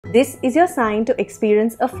This is your sign to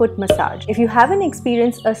experience a foot massage. If you haven't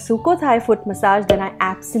experienced a Sukho Thai foot massage, then I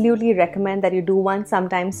absolutely recommend that you do one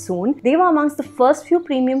sometime soon. They were amongst the first few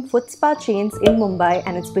premium foot spa chains in Mumbai,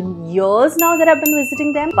 and it's been years now that I've been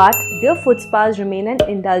visiting them, but their foot spas remain an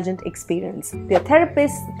indulgent experience. Their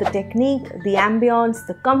therapists, the technique, the ambience,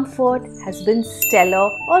 the comfort has been stellar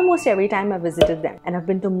almost every time I visited them. And I've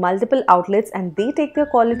been to multiple outlets and they take their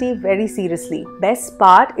quality very seriously. Best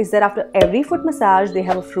part is that after every foot massage, they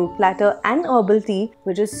have a fruit platter and herbal tea,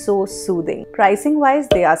 which is so soothing. Pricing wise,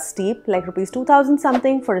 they are steep, like rupees 2000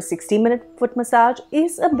 something for a 60-minute foot massage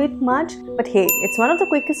is a bit much, but hey, it's one of the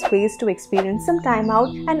quickest ways to experience some time out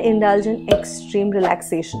and indulge in extreme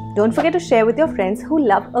relaxation. Don't forget to share with your friends who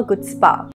love a good spa.